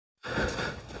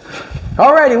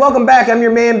Alrighty, welcome back. I'm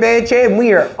your man Bad Chad, and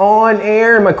we are on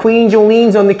air. My Queen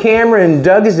Jolene's on the camera, and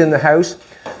Doug is in the house.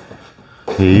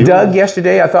 Doug,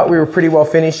 yesterday, I thought we were pretty well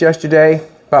finished yesterday,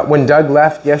 but when Doug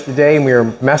left yesterday and we were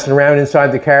messing around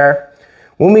inside the car,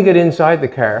 when we got inside the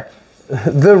car,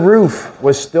 the roof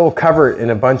was still covered in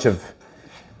a bunch of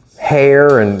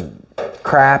hair and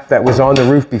crap that was on the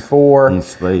roof before.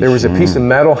 There was a piece of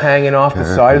metal hanging off the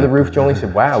side of the roof. Jolene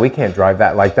said, wow, we can't drive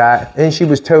that like that. And she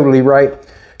was totally right.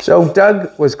 So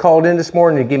Doug was called in this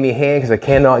morning to give me a hand because I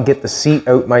cannot get the seat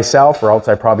out myself, or else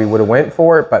I probably would have went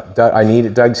for it, but I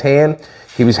needed Doug's hand.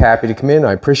 He was happy to come in,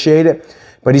 I appreciate it.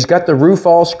 But he's got the roof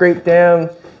all scraped down,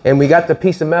 and we got the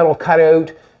piece of metal cut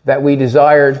out that we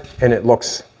desired, and it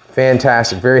looks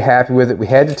fantastic. Very happy with it. We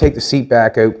had to take the seat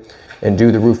back out and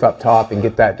do the roof up top and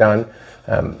get that done.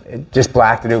 It just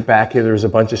blacked it out back here. There was a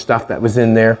bunch of stuff that was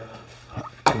in there.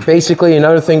 Basically,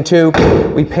 another thing too,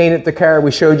 we painted the car.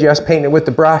 We showed you us painting it with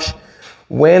the brush.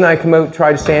 When I come out and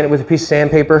try to sand it with a piece of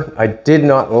sandpaper, I did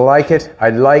not like it. I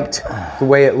liked the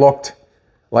way it looked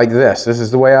like this. This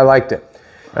is the way I liked it.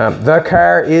 The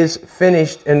car is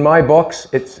finished in my books.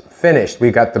 It's finished.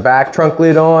 We got the back trunk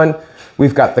lid on.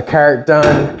 We've got the cart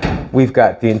done. We've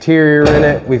got the interior in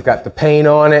it. We've got the paint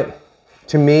on it.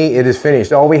 To me, it is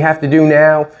finished. All we have to do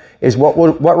now is what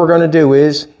we're going to do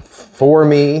is, for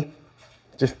me,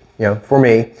 for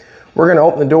me, we're going to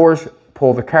open the doors,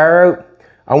 pull the car out.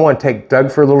 I want to take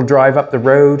Doug for a little drive up the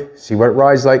road, see what it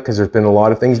rides like, because there's been a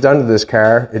lot of things done to this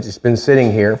car. It's just been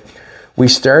sitting here. We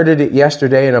started it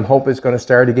yesterday, and I'm hoping it's going to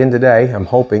start again today. I'm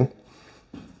hoping.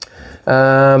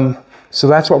 So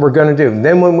that's what we're going to do. And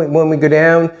then when we go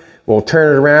down, we'll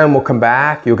turn it around, we'll come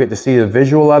back. You'll get to see the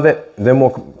visual of it. And then we'll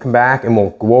come back and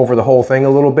we'll go over the whole thing a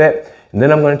little bit. And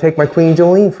then I'm going to take my Queen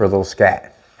Jolene for a little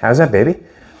scat. How's that, baby?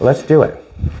 Let's do it.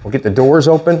 We'll get the doors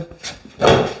open.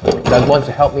 Doug wants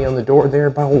to help me on the door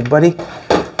there, old buddy.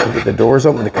 We'll get the doors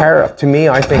open. The car, to me,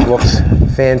 I think looks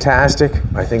fantastic.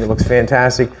 I think it looks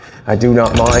fantastic. I do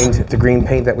not mind the green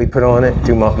paint that we put on it.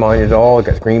 Do not mind at all. It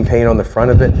got green paint on the front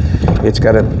of it. It's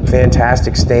got a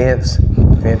fantastic stance.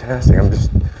 Fantastic. I'm just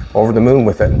over the moon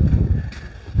with it.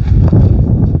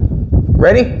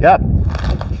 Ready? Yep.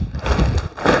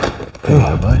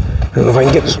 Oh, bud. I don't know if I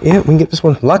can get this. Yeah, we can get this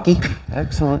one. Lucky.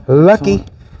 Excellent. Lucky.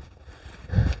 Excellent.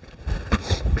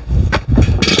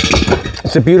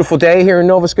 It's a beautiful day here in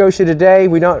Nova Scotia today.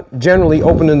 We're not generally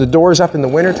opening the doors up in the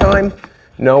wintertime.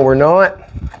 No, we're not.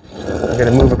 I'm going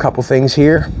to move a couple things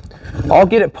here. I'll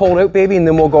get it pulled out, baby, and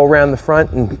then we'll go around the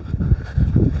front. And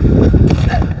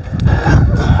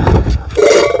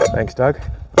thanks, Doug.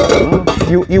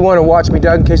 You want to watch me,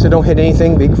 Doug, in case I don't hit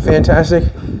anything? Be fantastic.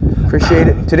 Appreciate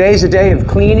it. Today's a day of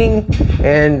cleaning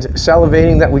and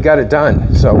salivating that we got it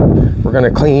done. So we're going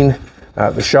to clean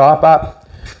the shop up,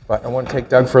 but I want to take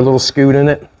Doug for a little scoot in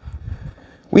it.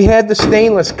 We had the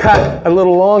stainless cut a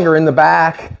little longer in the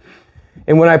back,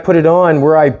 and when I put it on,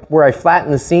 where I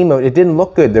flattened the seam out, it didn't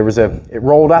look good. It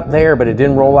rolled up there, but it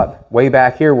didn't roll up way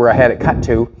back here where I had it cut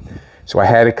to. So I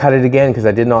had to cut it again because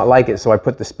I did not like it. So I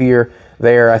put the spear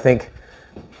there. I think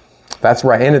that's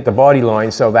where I ended the body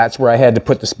line, so that's where I had to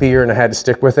put the spear and I had to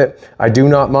stick with it. I do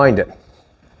not mind it.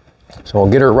 So I'll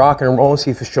get her rocking and rolling, see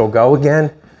if she'll go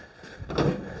again.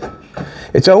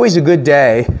 It's always a good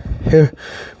day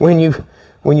when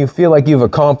you feel like you've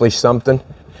accomplished something.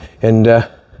 And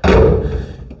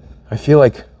I feel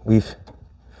like we've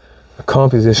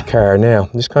accomplished this car now.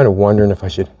 I'm just kind of wondering if I'm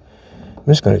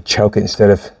just going to choke it instead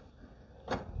of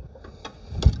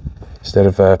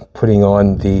putting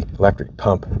on the electric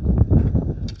pump.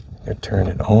 I'm going to turn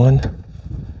it on.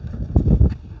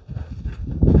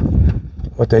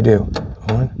 What'd they do?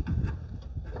 On.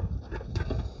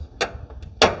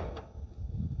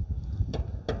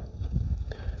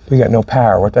 We got no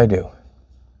power. What'd I do?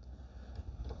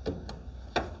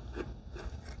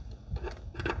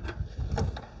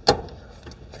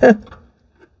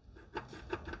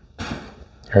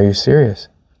 Are you serious?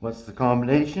 What's the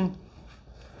combination?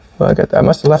 Well, I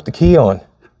must have left the key on.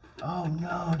 Oh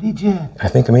no, did you? I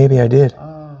think maybe I did.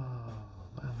 Oh.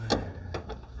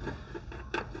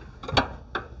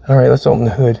 All right, let's open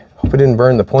the hood. Hope it didn't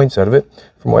burn the points out of it.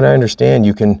 From what I understand,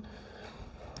 you can...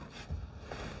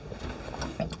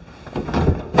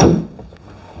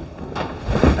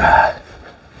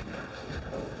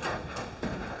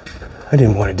 I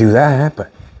didn't want to do that,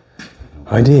 but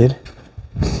I did.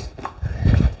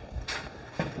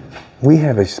 We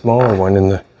have a smaller one in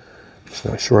the... Just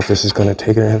not sure if this is going to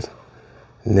take it as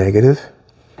negative.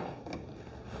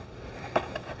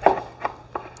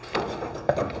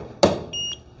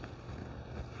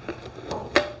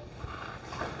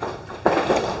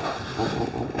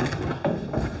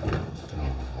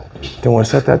 Don't want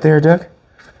to set that there, Doug?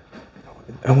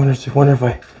 I just wonder if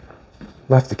I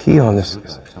left the key on this.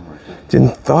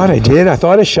 Didn't thought I did. I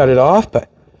thought I shut it off, but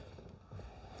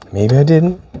maybe I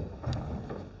didn't.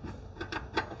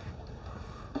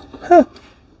 Huh.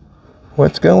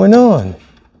 What's going on?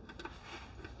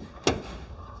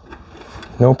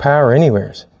 No power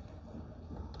anywheres.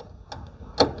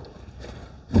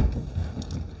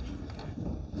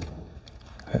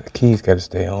 The key's got to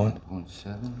stay on.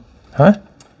 1.7. Huh?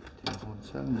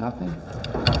 1.7. Nothing.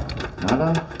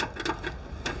 Nada.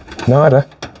 Nada.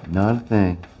 Not a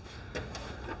thing.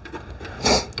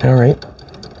 All right.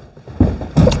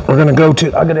 We're gonna go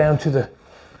to. I'll go down to the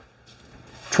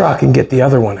truck and get the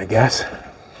other one, I guess.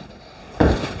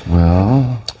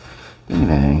 Well,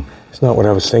 dang. It's not what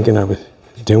I was thinking I was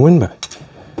doing, but.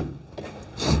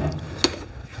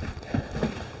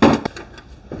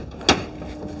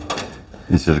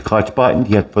 Is it a clutch button? Do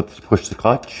you have to push the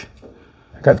clutch?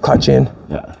 I got the clutch in.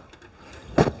 Yeah.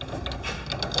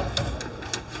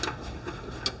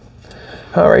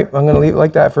 All right, I'm gonna leave it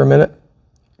like that for a minute.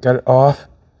 Got it off.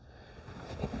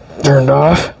 Turned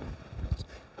off.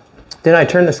 Didn't I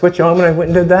turn the switch on when I went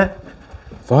and did that?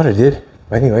 Thought I did.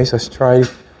 But anyways, let's try.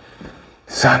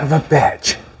 Son of a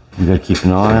bitch. You gotta keep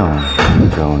an eye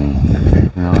on Johnny.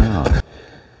 Keep an eye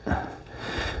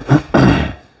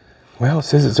on. Well, it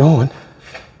says it's on.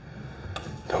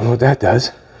 Don't know what that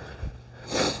does.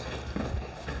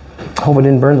 Hope I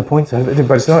didn't burn the points out of it,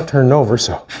 but it's not turned over,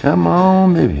 so. Come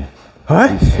on, baby.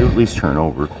 Huh? At least turn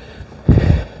over.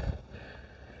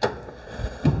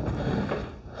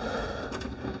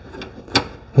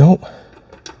 Nope.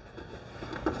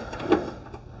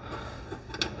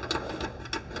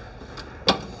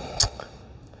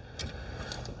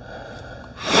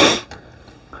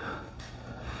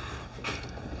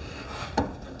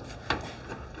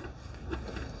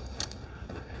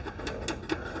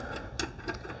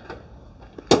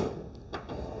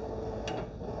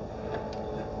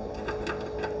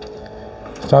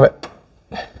 Stop it.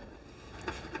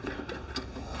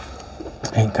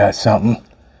 Ain't that something?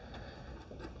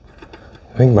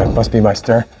 I think it must be my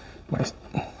stir. Guess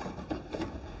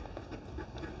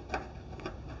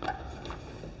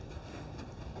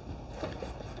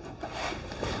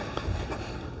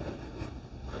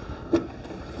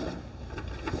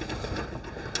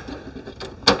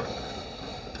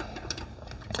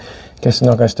it's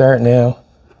not gonna start now.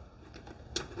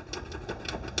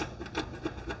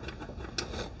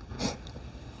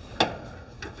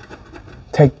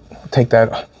 Take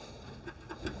that off.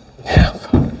 Yeah,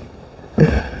 fuck.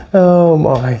 Oh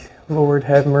my Lord,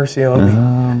 have mercy on me.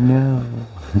 Oh no.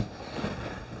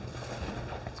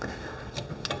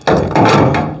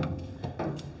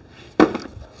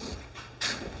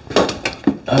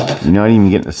 You're not even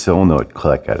getting a solenoid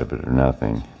click out of it or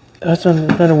nothing. That's what I'm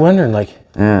kind of wondering, like.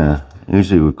 Yeah,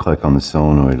 usually it would click on the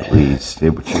solenoid at least.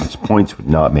 Its points would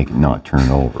not make it not turn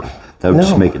over. That would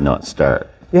just make it not start.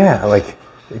 Yeah, like,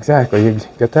 exactly. You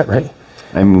got that right.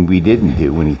 I mean, we didn't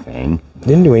do anything.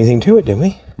 Didn't do anything to it, did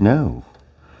we? No.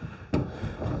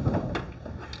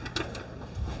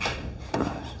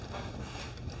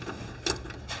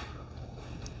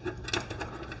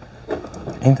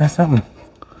 Ain't that something?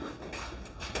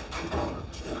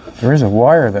 There is a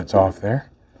wire that's off there.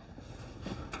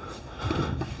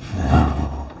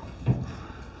 No.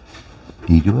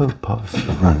 You do have a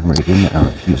positive run right in there.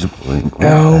 Fusible ink.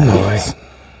 Oh my.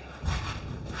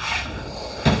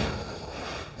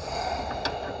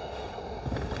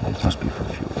 It must be for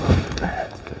fuel.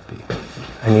 It could be.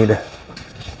 I need a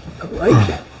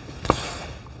light.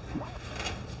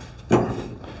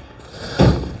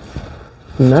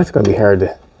 And that's going to be hard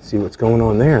to see what's going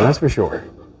on there, that's for sure.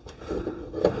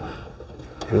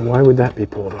 And why would that be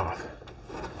pulled off?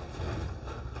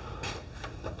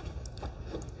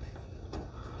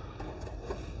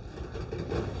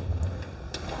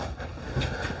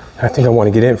 I think I want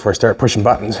to get in before I start pushing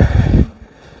buttons. You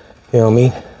know what I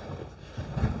mean?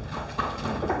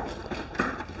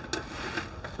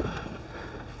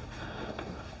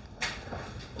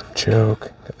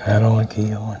 Choke, get that on,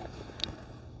 key on.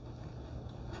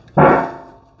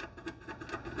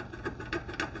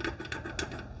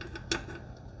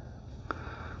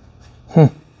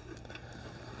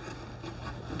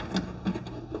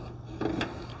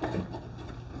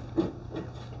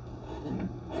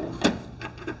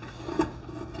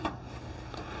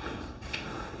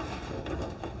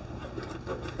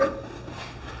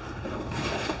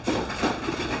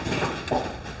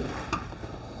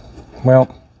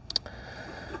 Well,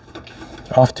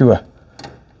 off to a...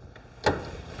 I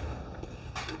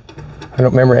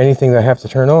don't remember anything that I have to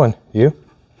turn on. You?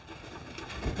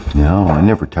 No, I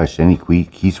never touched any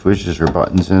key switches or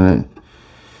buttons in it.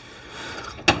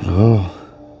 Oh.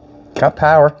 Got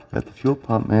power. Got the fuel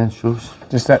pump, man. Shows.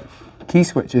 Just that key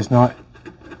switch is not.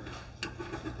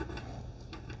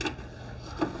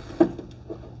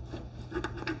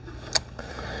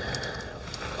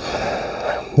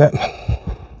 That,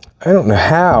 I don't know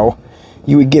how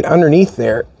you would get underneath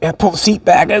there. Yeah, pull the seat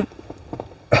back out.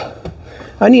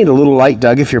 I need a little light,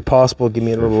 Doug, if you're possible. Give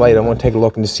me a little light. I want to take a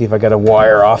look and to see if I got a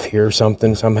wire off here or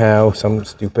something somehow. Something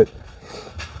stupid.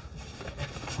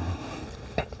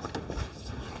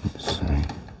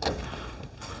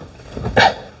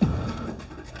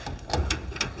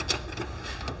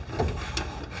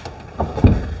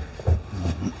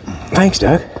 Thanks,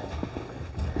 Doug.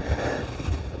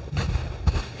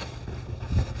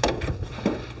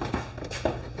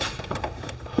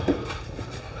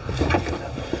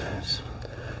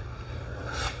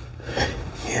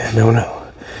 Yeah,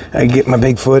 no. I get my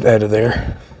big foot out of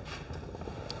there.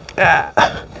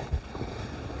 Ah.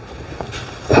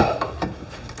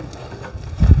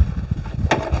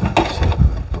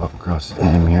 Walk across the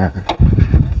damn yard.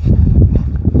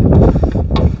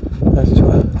 That's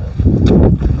what.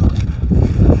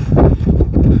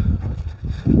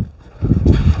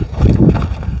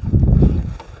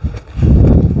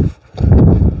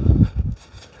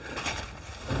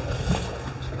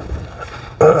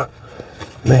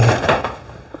 Man.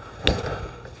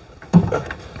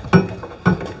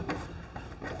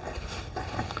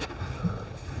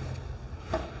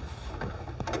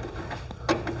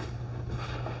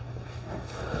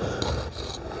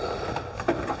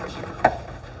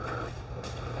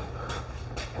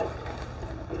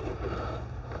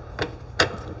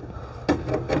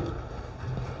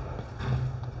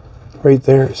 Right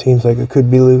there, it seems like it could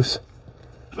be loose.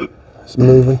 It's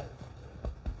moving.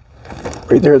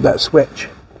 Right there at that switch.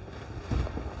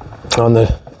 On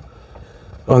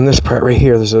this part right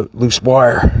here, there's a loose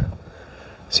wire.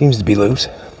 Seems to be loose.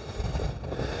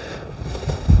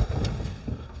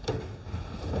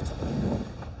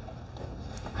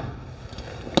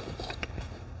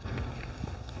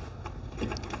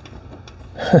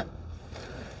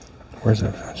 Where's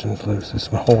that? It's loose. This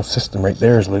whole system right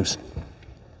there is loose.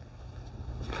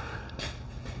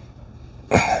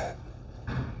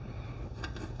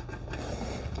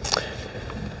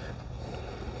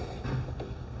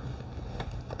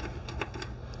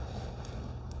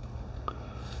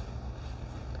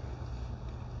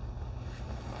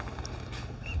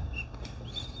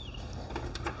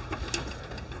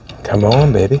 Come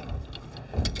on, baby.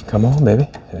 Come on, baby.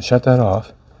 Shut that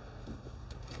off.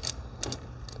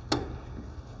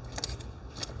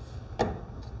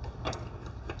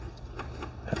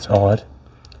 That's odd.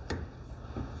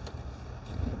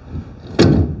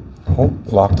 Oh,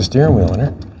 lock the steering wheel in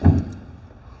her.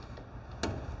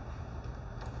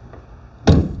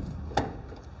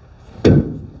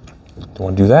 Don't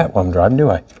want to do that while I'm driving,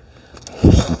 do I?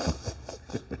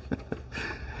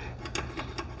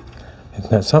 Isn't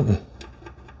that something?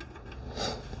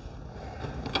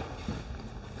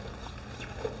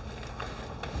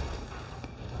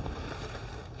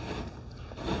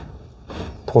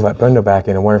 Pull that bundle back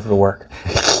in and wait for it to work.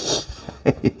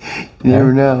 You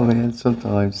never know, man.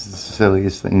 Sometimes it's the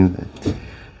silliest thing that...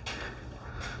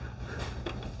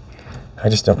 I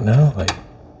just don't know. Like,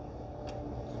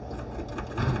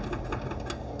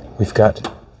 we've got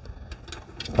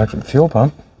electric fuel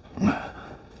pump.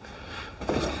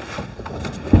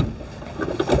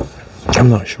 I'm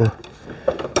not sure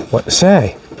what to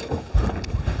say.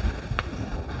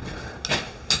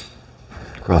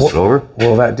 Cross it over?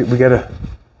 Well, we gotta.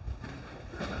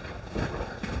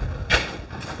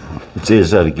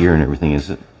 It's out of gear and everything, is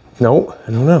it? No,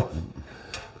 I don't know.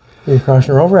 You're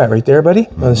crossing her over at right there, buddy,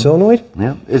 on the solenoid.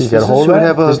 Yeah. You gotta hold it. that.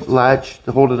 Have a latch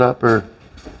to hold it up, or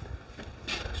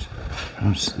I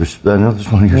know there's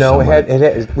one here. No,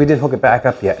 somewhere. we didn't hook it back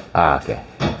up yet. Ah, okay.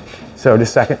 So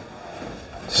just a second.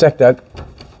 Sec, Doug.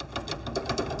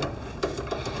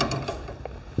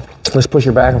 Let's push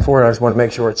her back and forth. I just want to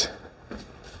make sure it's.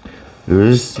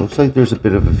 Looks like there's a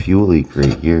bit of a fuel leak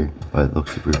right here. By the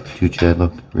looks of your Chad,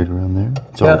 look right around there.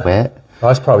 It's all wet. Well,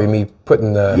 that's probably me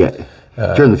putting the.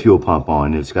 Yeah. Turn the fuel pump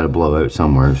on. It's got to blow out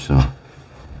somewhere. So.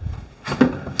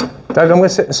 Doug, I'm going to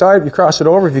sit inside. You cross it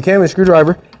over if you can with a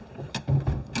screwdriver.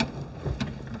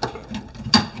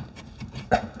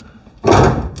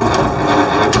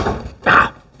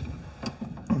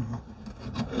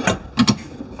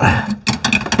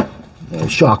 I'll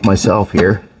shock myself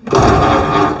here.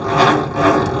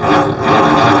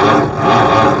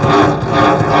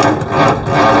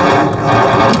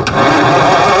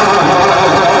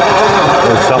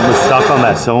 Something was stuck on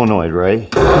that solenoid, right?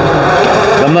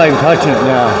 I'm not even touching it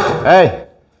now. Hey!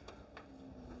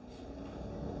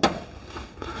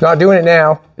 Not doing it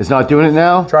now. It's not doing it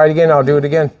now? Try it again, I'll do it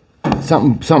again.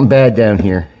 Something bad down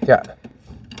here. Yeah. Is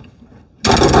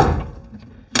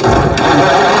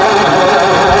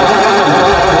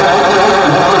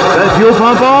that fuel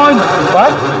pump on?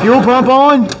 What? Fuel pump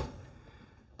on?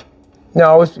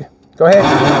 No, go ahead.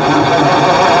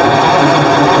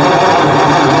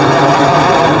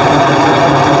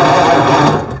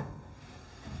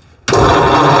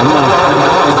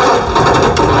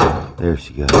 There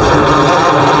she goes.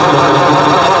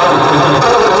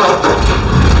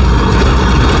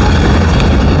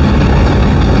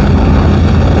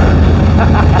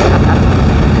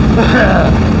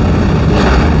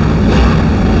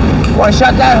 Want to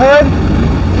shut that hood?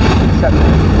 Shut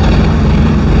that.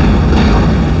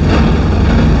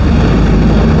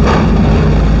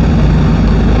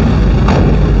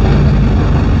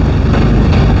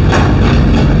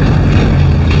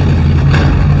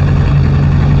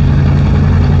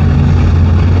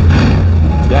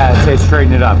 Yeah, I'd say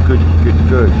straighten it up. Good.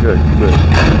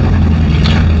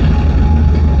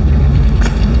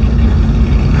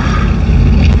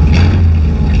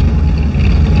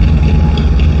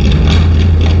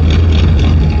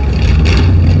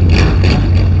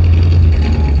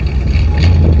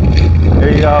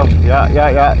 There you go. Yeah.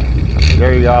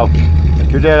 There you go.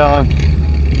 You're dead on.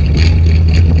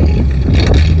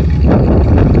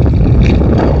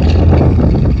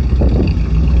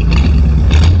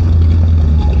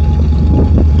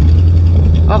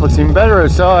 Oh, looks even better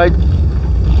outside.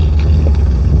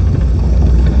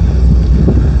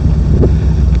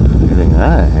 Everything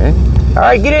that, hey? All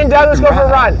right, get in, Doug. Let's go for a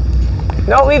run.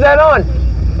 No, leave that on.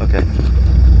 Okay.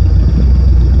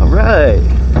 All right.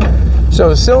 So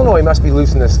the solenoid must be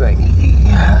loose in this thing.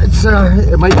 Yeah,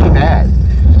 it might be bad. I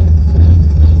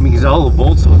mean, because all the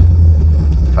bolts are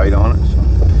tight on it. So.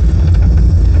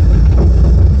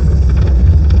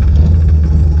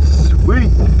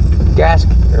 Sweet. Gas,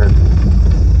 or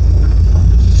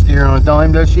Steer on a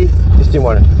dime, does she? just didn't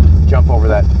want to jump over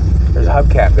that. There's a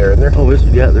hubcap there, isn't there? Oh,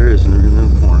 yeah, there is in the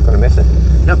corner. Gonna miss it.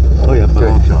 Yep. Oh yeah, but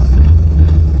long shot.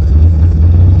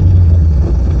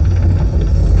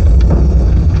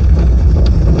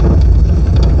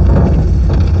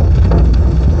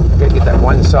 Gotta get that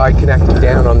one side connected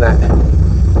down on that.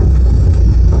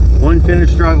 One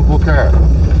finished drivable car.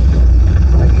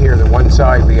 Like here, the one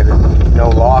side, we got no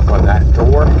lock on that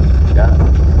door. Yeah.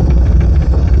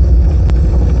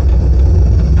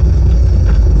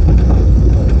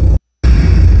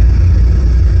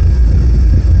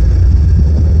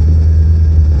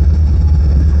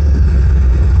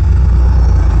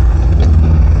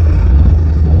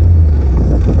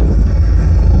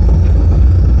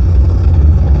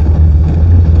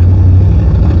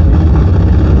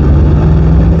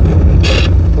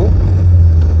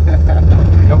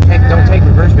 Don't take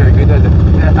reverse very good, does it?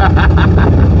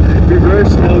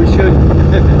 Reverse? No, we should.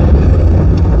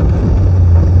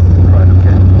 Right,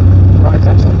 okay. Right,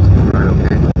 excellent. Right,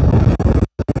 okay.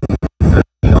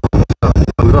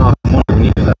 We don't have more. We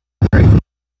need that. Right.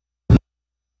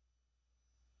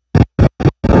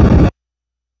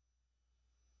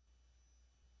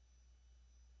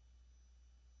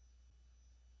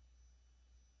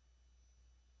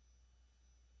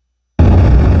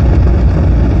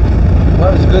 Well,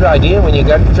 it was a good idea when you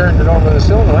got turned it over the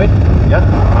solenoid. Yeah.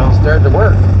 Well, Started to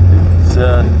work. it's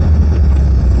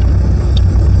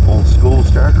old school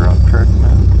starter up trick,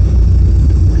 man.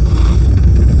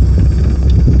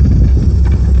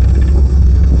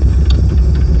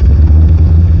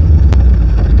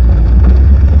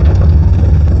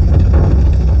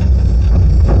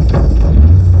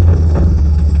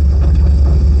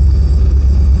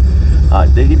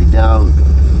 Diggity down.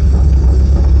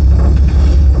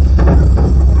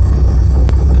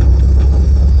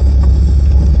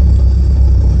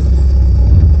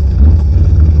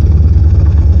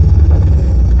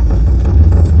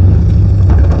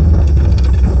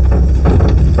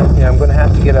 Yeah, I'm gonna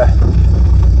have to get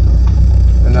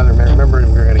another. Remember,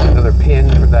 we're gonna get another pin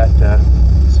for that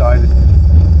side.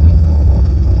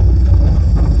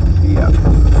 Yeah.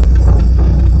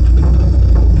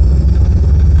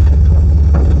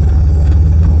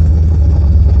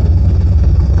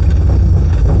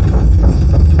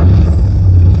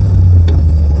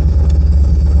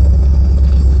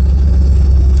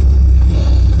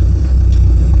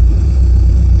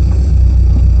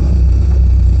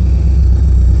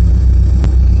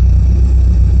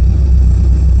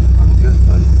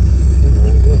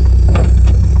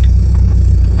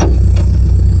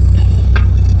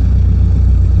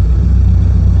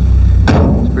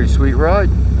 ride.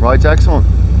 Ride's excellent.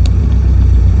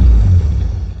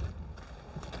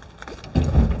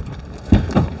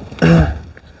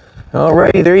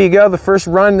 Alrighty, there you go. The first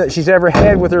run that she's ever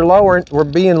had with her lower, we're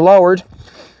being lowered.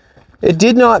 It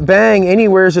did not bang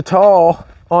anywheres at all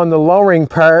on the lowering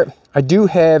part. I do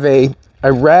have a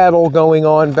rattle going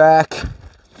on back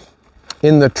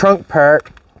in the trunk part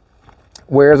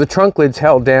where the trunk lid's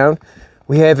held down.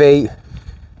 We have a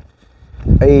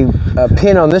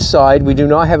pin on this side. We do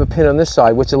not have a pin on this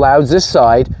side, which allows this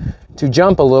side to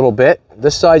jump a little bit.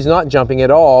 This side's not jumping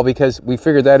at all because we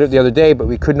figured that out the other day, but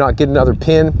we could not get another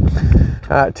pin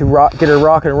to get her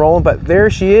rocking and rolling. But there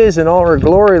she is in all her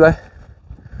glory.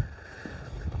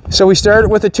 So we started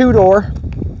with a two-door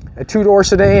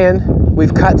sedan.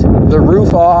 We've cut the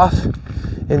roof off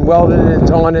and welded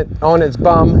it on its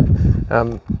bum.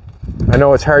 I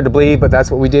know it's hard to believe, but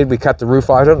that's what we did. We cut the roof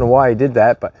off. I don't know why I did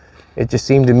that, but it just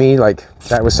seemed to me like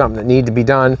that was something that needed to be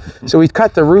done. So we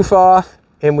cut the roof off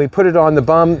and we put it on the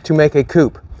bum to make a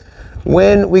coupe.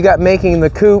 When we got making the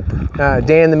coupe,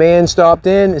 Dan the man stopped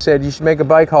in and said, you should make a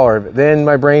bike hauler of it. Then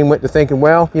my brain went to thinking,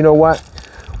 well, you know what?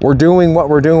 We're doing what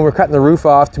we're doing. We're cutting the roof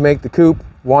off to make the coupe.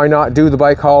 Why not do the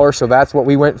bike hauler? So that's what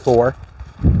we went for.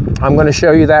 I'm going to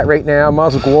show you that right now. Might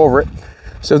as well go over it.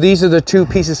 So these are the two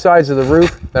pieces sides of the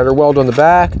roof that are welded on the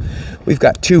back. We've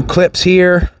got two clips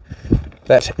here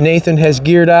that Nathan has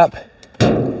geared up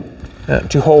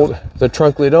to hold the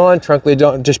trunk lid on. Trunk lid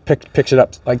on, just picks it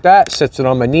up like that, sets it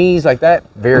on my knees like that.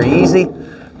 Very easy.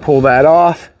 Pull that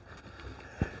off.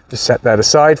 Just set that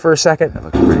aside for a second. That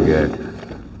looks pretty good.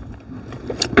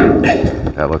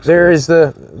 That looks there good. Is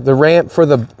the ramp for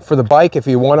the bike if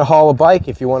you want to haul a bike,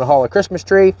 if you want to haul a Christmas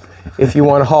tree, if you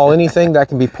want to haul anything that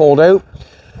can be pulled out.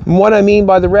 And what I mean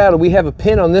by the rattle, we have a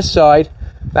pin on this side.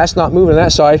 That's not moving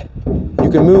that side.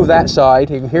 You can move that side.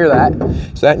 You can hear that.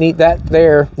 So that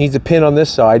there needs a pin on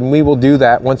this side, and we will do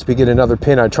that once we get another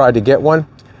pin. I tried to get one.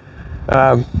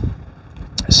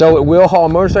 So it will haul a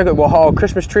motorcycle. It will haul a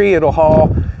Christmas tree. It'll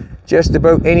haul just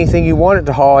about anything you want it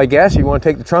to haul, I guess. You want to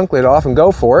take the trunk lid off and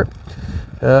go for it.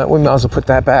 We might as well put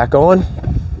that back on.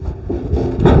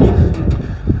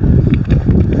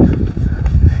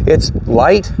 It's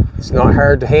light. It's not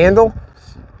hard to handle.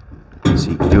 So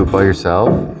you can do it by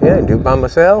yourself? Yeah, I can do it by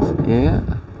myself. Yeah.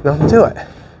 Nothing to it.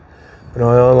 Put it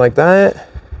on like that.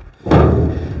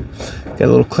 Got a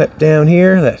little clip down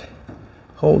here that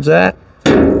holds that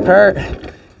part.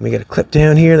 We got a clip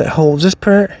down here that holds this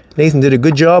part. Nathan did a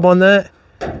good job on that.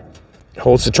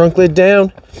 Holds the trunk lid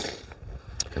down.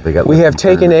 We have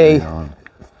taken I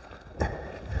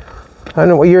don't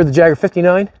know what year the Jaguar,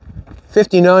 59?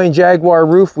 59 Jaguar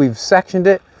roof. We've sectioned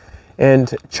it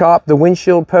and chopped the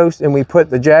windshield post, and we put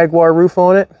the Jaguar roof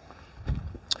on it.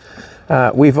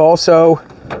 We've also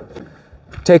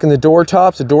taken the door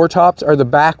tops. The door tops are the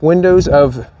back windows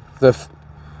of the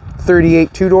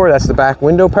 38 two-door. That's the back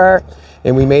window part,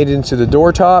 and we made it into the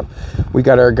door top. We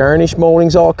got our garnish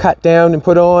moldings all cut down and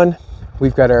put on.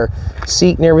 We've got our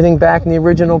seat and everything back in the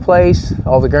original place.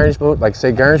 All the garnish moldings, like I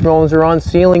say, garnish moldings are on.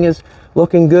 Ceiling is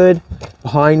looking good.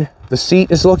 Behind the seat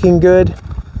is looking good.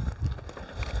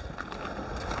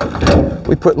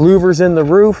 We put louvers in the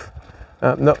roof.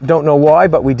 Don't know why,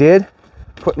 but we did.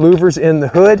 Put louvers in the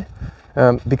hood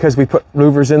because we put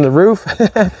louvers in the roof.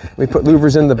 We put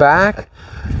louvers in the back.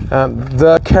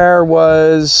 The car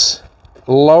was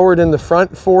lowered in the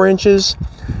front 4 inches,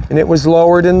 and it was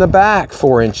lowered in the back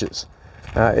 4 inches.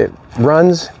 It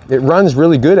runs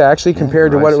really good actually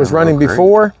compared to what it was running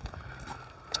before.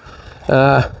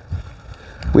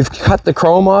 We've cut the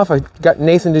chrome off. I got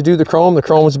Nathan to do the chrome. The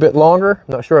chrome was a bit longer.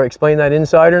 I'm not sure I explained that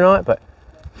inside or not, but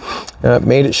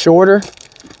made it shorter.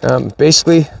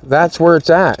 Basically, that's where it's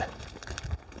at.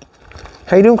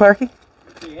 How you doing, Clarky?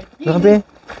 Not bad.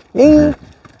 Yeah.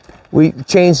 We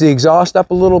changed the exhaust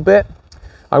up a little bit.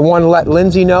 I want to let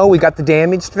Lindsay know we got the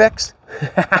damage fixed.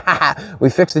 We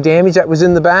fixed the damage that was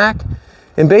in the back.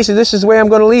 And basically, this is the way I'm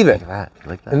going to leave it.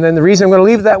 Like that. And then the reason I'm going to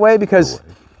leave it that way, because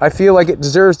I feel like it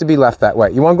deserves to be left that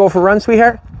way. You want to go for a run,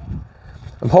 sweetheart?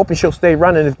 I'm hoping she'll stay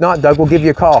running. If not, Doug will give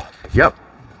you a call. Yep.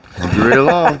 I'll be right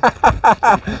along.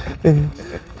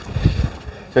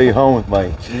 Take you home with my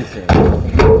G-Thing.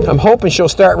 I'm hoping she'll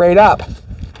start right up.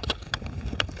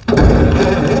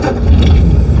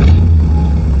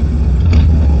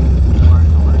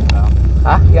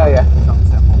 Huh? Yeah.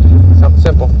 Something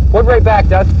simple. Put right back,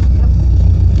 Doug.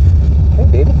 Hey,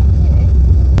 baby.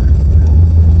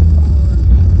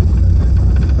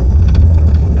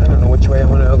 I don't know which way I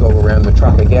want to go around the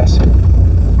truck, I guess.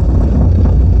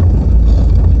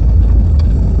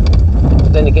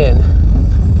 But then again,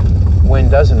 when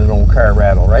doesn't an old car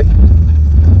rattle, right?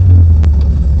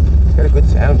 It's got a good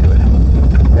sound to it.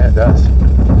 Yeah, it does.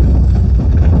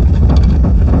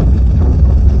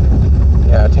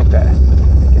 Yeah, I'll take that.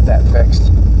 Get that fixed.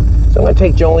 So I'm going to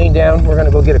take Jolene down. We're going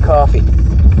to go get a coffee.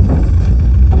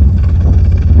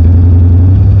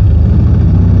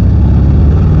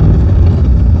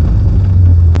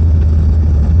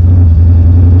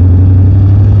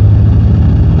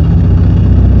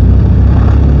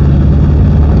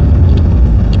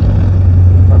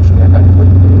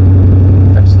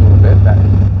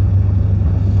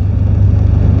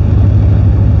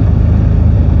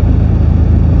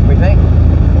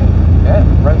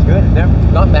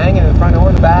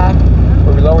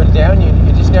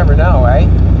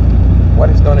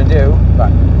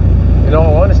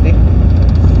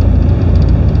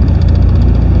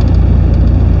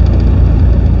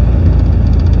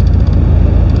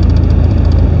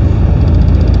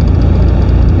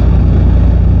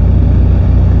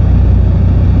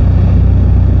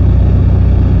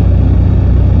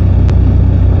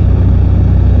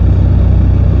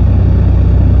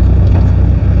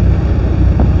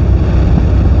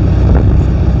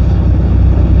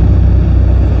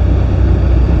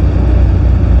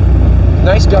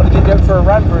 Nice job to get out for a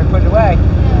run before we put it away.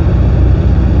 Yeah.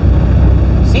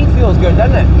 Seat feels good,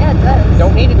 doesn't it? Yeah, it does.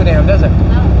 Don't need to go down, does it?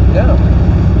 No. No,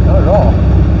 not at all.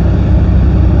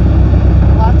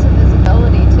 Lots of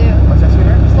visibility too. What's that,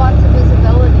 sweetheart? There's lots of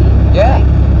visibility. Yeah.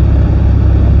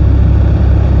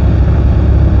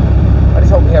 I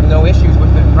just hope we have no issues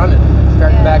with it running,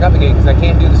 starting back up again, because I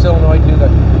can't do the solenoid, do the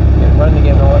run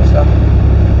again, and all that stuff.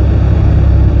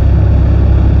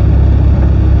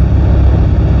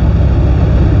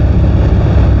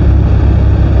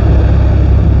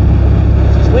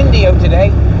 Windy out today.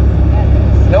 Yeah,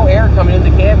 it is. No air coming in the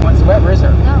cab whatsoever, is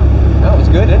there? No. No, it's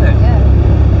good, isn't it? Yeah.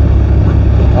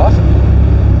 Awesome.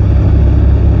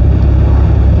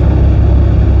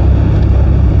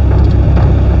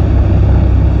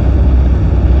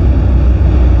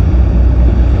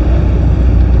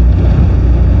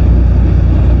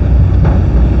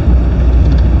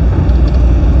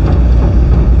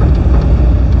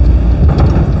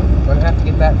 I'm gonna have to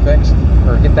get that fixed,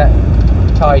 or get that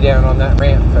tie down on that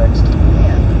ramp fixed.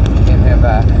 Yeah. Can't have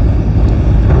that.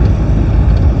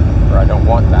 Or I don't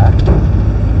want that.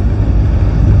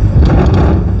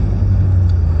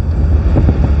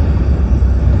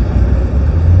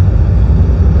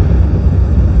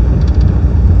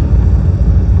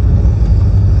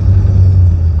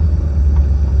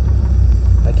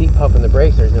 I keep pumping the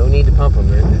brakes. There's no need to pump them.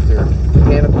 They're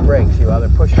mechanical brakes. You either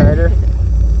push harder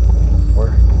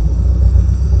or...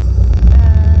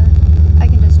 I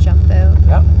can just jump out.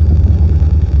 Yep.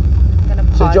 I'm gonna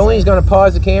pause So Jolene's going to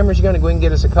pause the camera. She's going to go and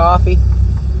get us a coffee,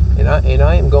 and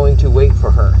I am going to wait for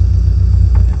her.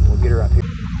 We'll get her up here.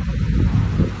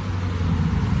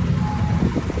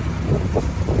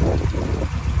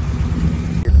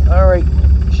 All right,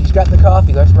 she's got the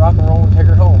coffee. Let's rock and roll and take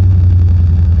her home.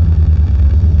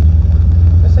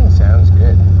 This thing sounds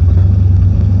good.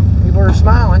 People are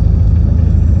smiling.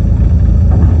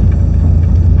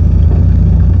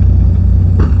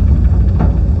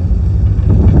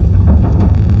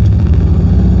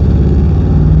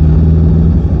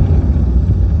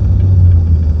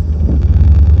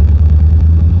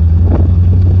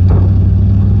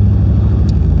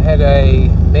 A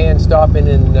man stopping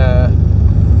and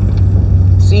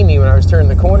see me when I was turning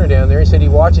the corner down there. He said he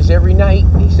watches every night.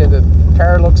 He said the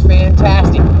car looks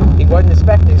fantastic. He wasn't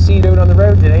expecting to see it out on the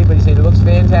road today, but he said it looks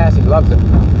fantastic. Loves it.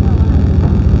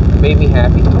 It made me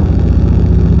happy.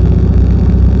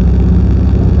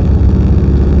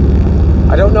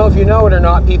 I don't know if you know it or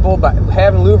not, people, but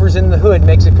having louvers in the hood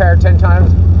makes a car 10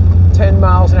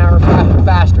 miles an hour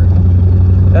faster.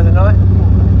 Does it not?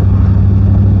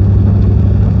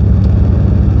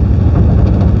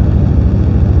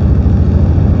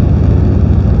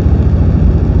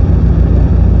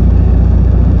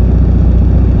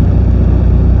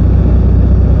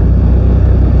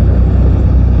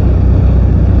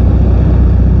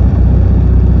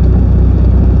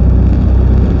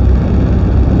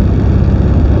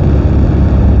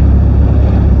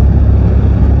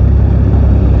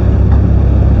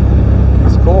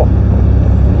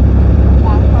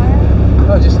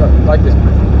 Like this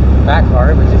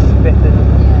backfire, but just spitting it.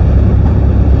 Yeah.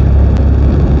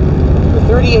 The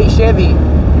 38 Chevy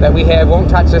that we have won't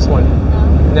touch this one.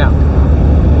 No.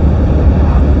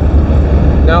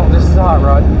 No, this is a hot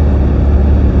rod.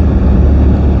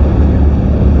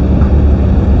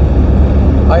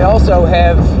 I also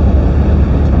have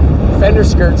fender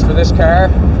skirts for this car.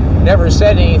 Never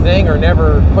said anything or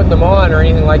never put them on or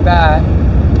anything like that.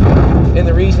 And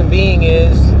the reason being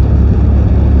is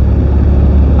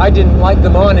I didn't like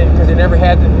them on it because it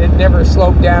never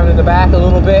sloped down in the back a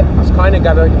little bit. It's kind of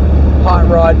got a hot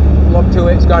rod look to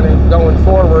it. It's got it going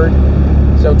forward.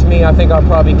 So to me, I think I'll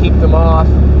probably keep them off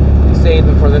and save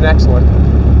them for the next one.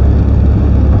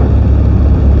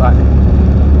 But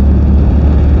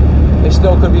they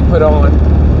still could be put on.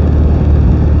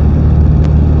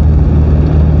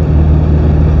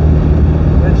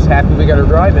 I'm just happy we got to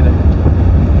drive in it.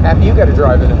 Happy you got to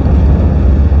drive in it.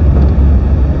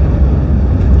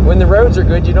 When the roads are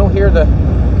good, you don't hear the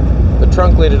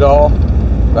trunk lid at all.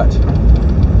 But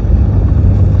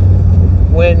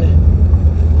when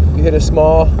you hit a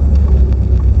small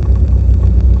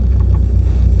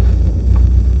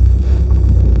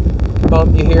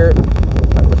bump, you hear it.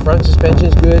 The front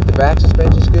suspension's good, the back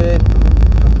suspension's good.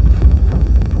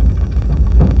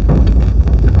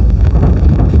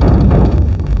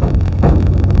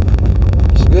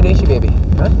 She's good, ain't she, baby?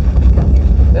 Huh?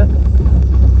 Yeah.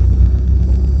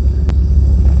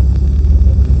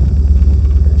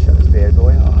 Shut this bad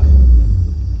boy off.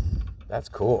 That's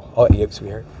cool. Oh, yep,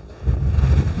 sweetheart.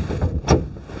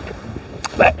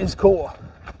 That is cool.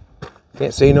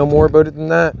 Can't say no more about it than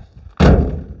that.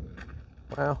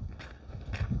 Wow.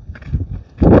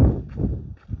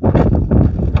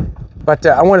 But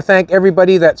I want to thank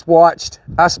everybody that's watched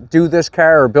us do this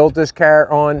car or build this car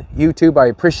on YouTube. I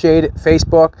appreciate it.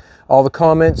 Facebook, all the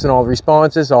comments and all the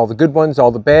responses, all the good ones,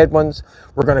 all the bad ones.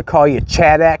 We're going to call you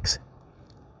Chad X,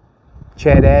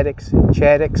 Chad Addicts,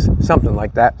 something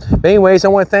like that. But anyways, I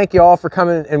want to thank you all for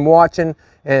coming and watching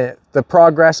the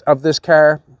progress of this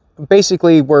car.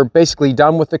 Basically, we're basically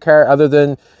done with the car, other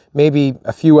than maybe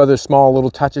a few other small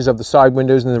little touches of the side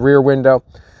windows and the rear window.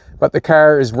 But the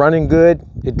car is running good.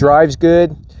 It drives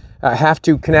good. I have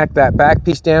to connect that back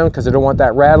piece down because I don't want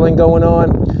that rattling going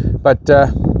on. But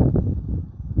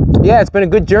yeah, it's been a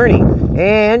good journey.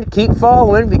 And keep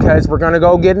following because we're going to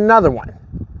go get another one.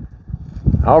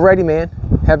 Alrighty, man.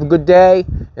 Have a good day.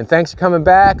 And thanks for coming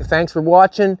back. Thanks for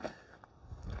watching.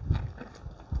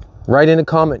 Write in a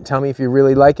comment. Tell me if you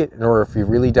really like it or if you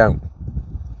really don't.